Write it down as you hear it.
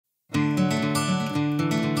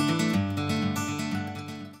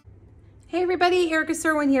Hey everybody, Erica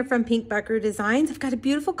Serwin here from Pink Buckaroo Designs. I've got a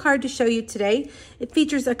beautiful card to show you today. It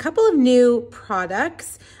features a couple of new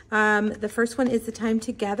products. The first one is the Time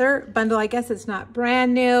Together bundle. I guess it's not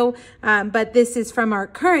brand new, but this is from our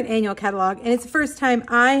current annual catalog, and it's the first time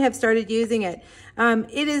I have started using it.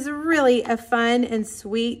 It is really a fun and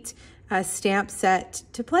sweet stamp set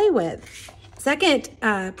to play with. Second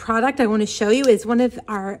product I want to show you is one of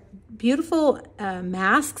our beautiful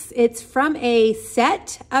masks. It's from a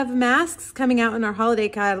set of masks coming out in our holiday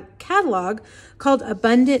catalog called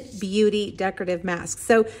Abundant Beauty Decorative Masks.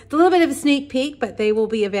 So it's a little bit of a sneak peek, but they will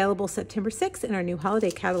be available September 6th in our new holiday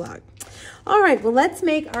catalog. All right, well, let's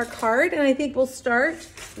make our card, and I think we'll start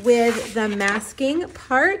with the masking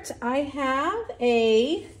part. I have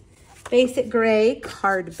a basic gray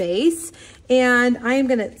card base, and I'm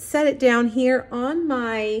gonna set it down here on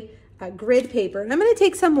my grid paper. And I'm going to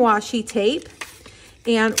take some washi tape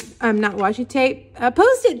and not washi tape,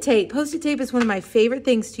 Post-it tape. Post-it tape is one of my favorite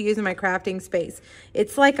things to use in my crafting space.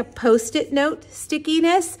 It's like a Post-it note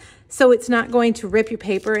stickiness, so it's not going to rip your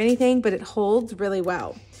paper or anything, but it holds really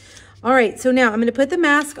well. All right, so now I'm going to put the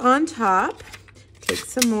mask on top, take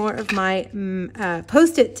some more of my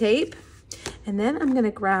Post-it tape, and then I'm going to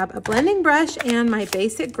grab a blending brush and my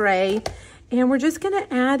basic gray, and we're just going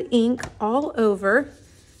to add ink all over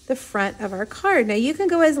the front of our card. Now you can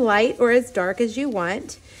go as light or as dark as you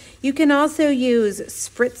want. You can also use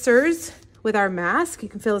spritzers with our mask. You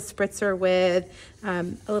can fill a spritzer with a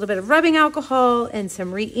little bit of rubbing alcohol and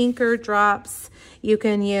some re-inker drops. You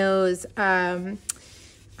can use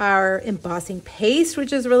our embossing paste,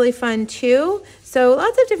 which is really fun too. So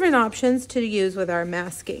lots of different options to use with our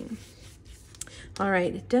masking. All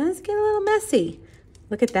right, it does get a little messy.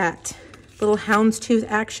 Look at that. Little houndstooth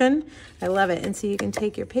action. I love it. And so you can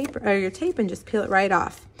take your paper or your tape and just peel it right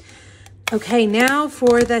off. Okay, now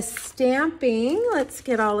for the stamping, let's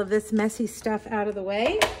get all of this messy stuff out of the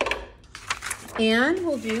way. And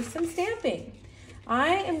we'll do some stamping. I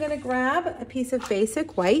am gonna grab a piece of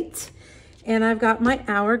basic white, and I've got my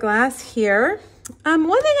hourglass here. One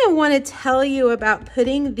thing I want to tell you about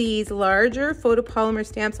putting these larger photopolymer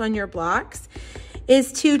stamps on your blocks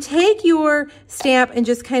is to take your stamp and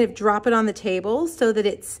just kind of drop it on the table so that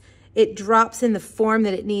it drops in the form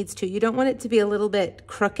that it needs to. You don't want it to be a little bit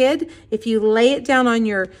crooked. If you lay it down on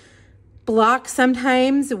your block,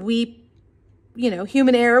 sometimes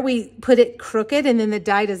human error, we put it crooked and then the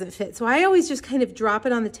die doesn't fit. So I always just kind of drop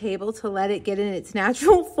it on the table to let it get in its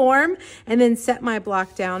natural form and then set my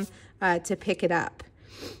block down to pick it up.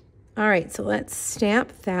 All right, so let's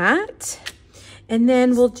stamp that. And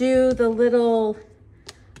then we'll do the little,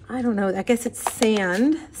 I don't know, I guess it's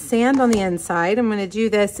sand on the inside. I'm gonna do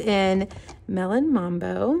this in Melon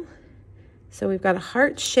Mambo. So we've got a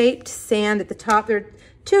heart-shaped sand at the top. There are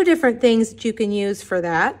two different things that you can use for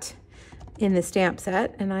that in the stamp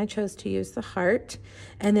set, and I chose to use the heart.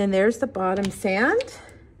 And then there's the bottom sand.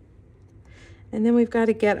 And then we've got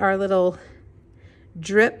to get our little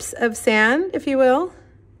drips of sand, if you will.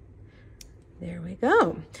 There we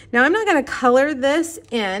go. Now I'm not gonna color this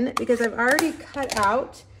in because I've already cut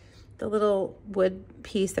out the little wood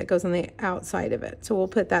piece that goes on the outside of it. So we'll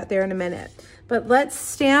put that there in a minute. But let's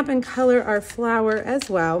stamp and color our flower as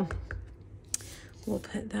well. We'll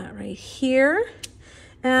put that right here.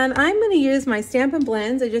 And I'm gonna use my Stampin'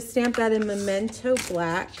 Blends. I just stamped that in Memento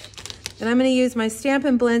Black. And I'm gonna use my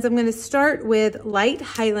Stampin' Blends. I'm gonna start with light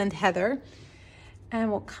Highland Heather,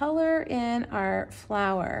 and we'll color in our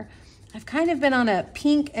flower. I've kind of been on a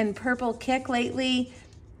pink and purple kick lately.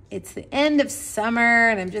 It's the end of summer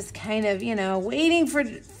and I'm just kind of, waiting for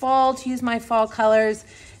fall to use my fall colors.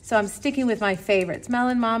 So I'm sticking with my favorites.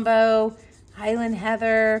 Melon Mambo, Highland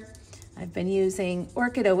Heather. I've been using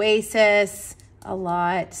Orchid Oasis a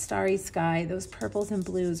lot, Starry Sky. Those purples and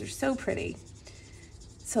blues are so pretty.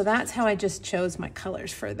 So that's how I just chose my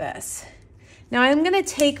colors for this. Now I'm gonna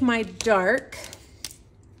take my dark,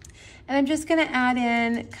 and I'm just gonna add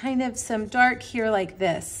in kind of some dark here like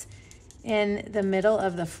this in the middle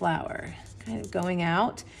of the flower, kind of going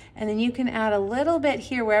out. And then you can add a little bit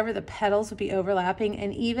here wherever the petals will be overlapping,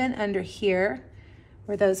 and even under here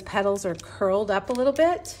where those petals are curled up a little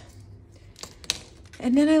bit.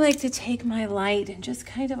 And then I like to take my light and just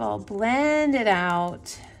kind of all blend it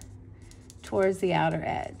out towards the outer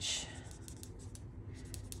edge.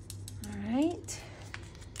 All right.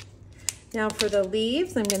 Now for the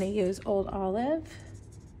leaves, I'm gonna use Old Olive.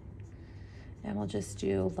 And we'll just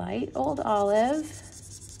do light Old Olive.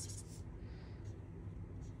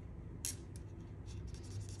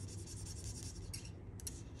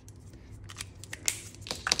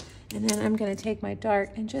 And then I'm gonna take my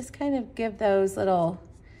dark and just kind of give those little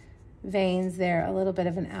veins there, a little bit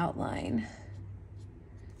of an outline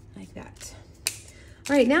like that.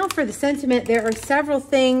 All right, now for the sentiment, there are several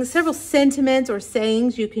sentiments or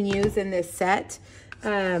sayings you can use in this set.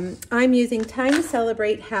 I'm using Time to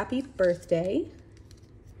Celebrate Happy Birthday.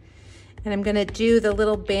 And I'm gonna do the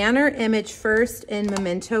little banner image first in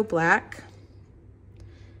Memento Black,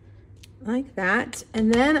 like that.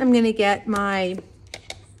 And then I'm gonna get my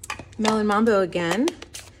Melon Mambo again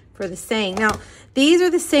for the saying. Now, these are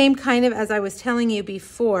the same kind of as I was telling you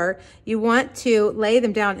before. You want to lay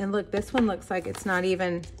them down, and look, this one looks like it's not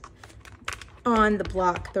even on the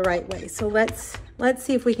block the right way. So let's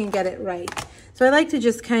see if we can get it right. So I like to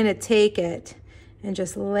just kind of take it and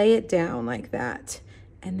just lay it down like that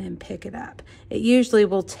and then pick it up. It usually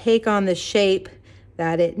will take on the shape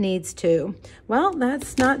that it needs to. Well,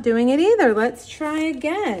 that's not doing it either. Let's try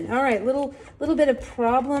again. All right, little bit of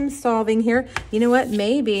problem solving here. You know what?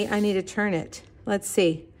 Maybe I need to turn it. Let's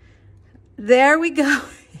see. There we go.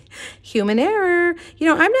 Human error. You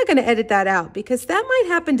know, I'm not going to edit that out because that might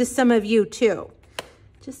happen to some of you too.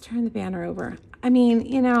 Just turn the banner over. I mean,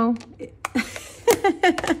 you know,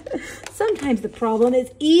 sometimes the problem is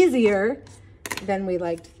easier than we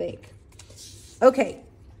like to think. Okay,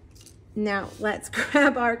 now let's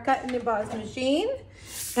grab our cut and emboss machine,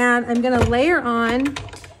 and I'm going to layer on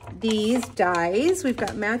these dies. We've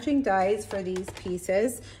got matching dies for these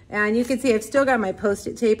pieces, and you can see I've still got my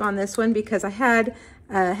Post-it tape on this one because I had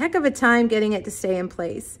a heck of a time getting it to stay in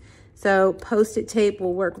place. So Post-it tape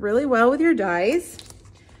will work really well with your dies.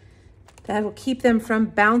 That will keep them from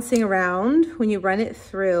bouncing around when you run it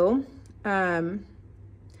through.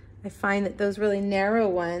 I find that those really narrow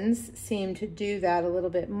ones seem to do that a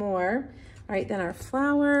little bit more. All right, then our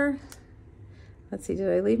flower. Let's see,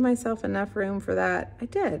 did I leave myself enough room for that? I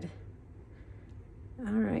did.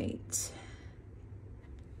 All right.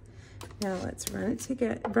 Now let's run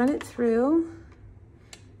it through.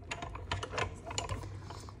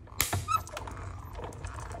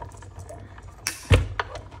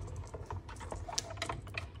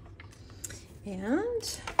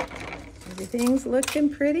 And everything's looking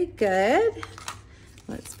pretty good.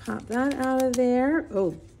 Let's pop that out of there.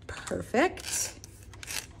 Oh, perfect.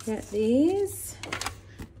 Get these.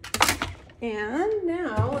 And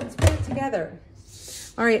now let's put it together.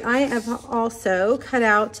 All right, I have also cut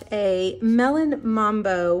out a Melon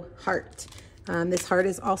Mambo heart. This heart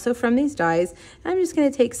is also from these dies. I'm just gonna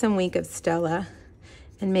take some Wink of Stella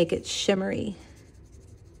and make it shimmery.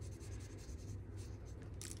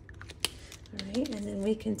 All right, and then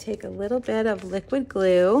we can take a little bit of liquid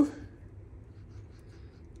glue.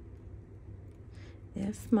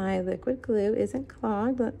 If my liquid glue isn't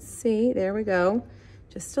clogged, let's see, there we go.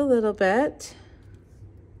 Just a little bit.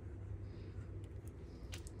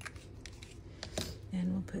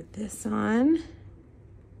 And we'll put this on.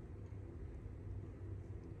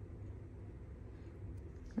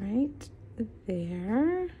 Right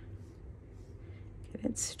there. Get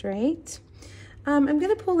it straight. I'm going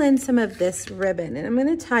to pull in some of this ribbon, and I'm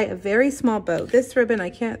going to tie a very small bow. This ribbon, I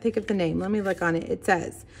can't think of the name. Let me look on it. It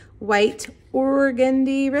says white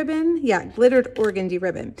organdy ribbon. Yeah, glittered organdy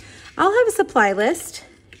ribbon. I'll have a supply list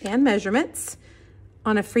and measurements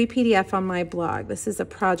on a free PDF on my blog. This is a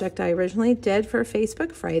project I originally did for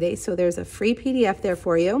Facebook Friday, so there's a free PDF there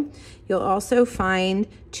for you. You'll also find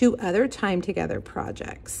 2 other Time Together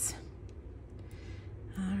projects.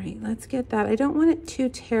 All right, let's get that. I don't want it too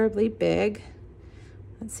terribly big.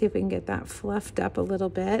 Let's see if we can get that fluffed up a little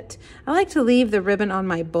bit. I like to leave the ribbon on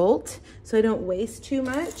my bolt so I don't waste too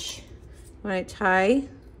much when I tie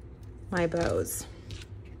my bows.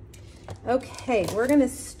 Okay, we're gonna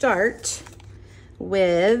start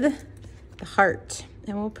with the heart,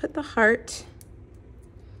 and we'll put the heart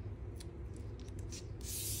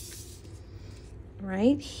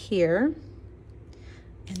right here.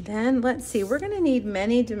 And then let's see, we're gonna need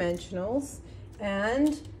many dimensionals,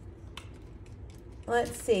 and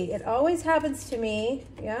let's see, it always happens to me.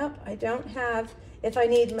 Yep, I don't have, if I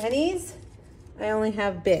need minis, I only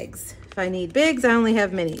have bigs. If I need bigs, I only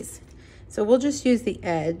have minis. So we'll just use the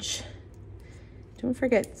edge. Don't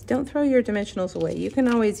forget, don't throw your dimensionals away. You can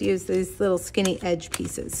always use these little skinny edge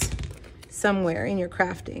pieces somewhere in your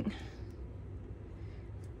crafting.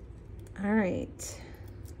 All right.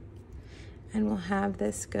 And we'll have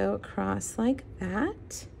this go across like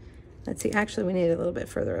that. Let's see, actually we need it a little bit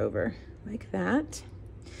further over, like that.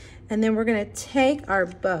 And then we're gonna take our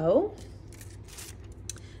bow,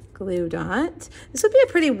 glue dot. This would be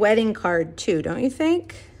a pretty wedding card too, don't you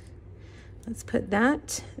think? Let's put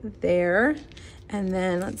that there. And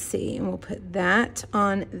then let's see, and we'll put that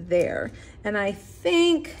on there. And I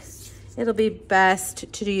think it'll be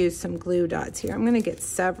best to use some glue dots here. I'm gonna get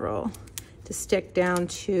several to stick down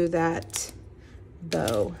to that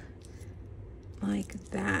bow, like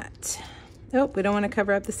that. Oh, we don't wanna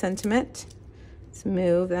cover up the sentiment. Let's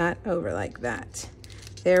move that over like that.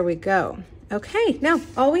 There we go. Okay, now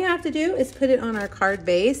all we have to do is put it on our card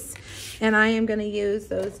base, and I am gonna use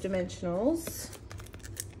those dimensionals.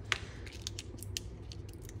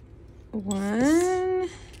 1,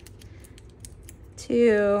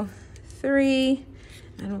 2, 3,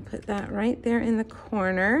 and we'll put that right there in the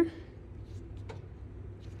corner,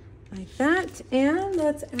 like that. And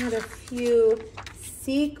let's add a few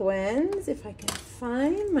sequins, if I can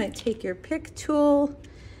find. Might take your pick tool,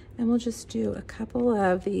 and we'll just do a couple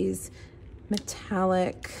of these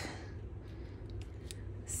metallic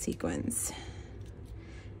sequins.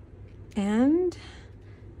 And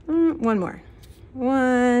one more.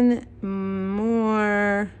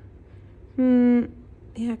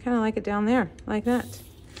 Yeah, I kind of like it down there, like that.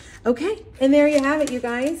 Okay, and there you have it, you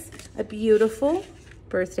guys. A beautiful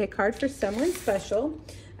birthday card for someone special.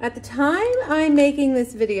 At the time I'm making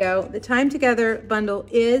this video, the Time Together bundle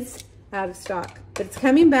is out of stock, but it's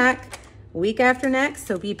coming back week after next,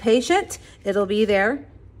 so be patient. It'll be there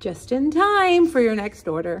just in time for your next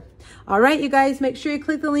order. All right, you guys, make sure you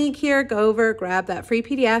click the link here, go over, grab that free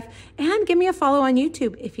PDF, and give me a follow on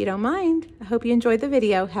YouTube if you don't mind. I hope you enjoyed the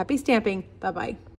video. Happy stamping. Bye-bye.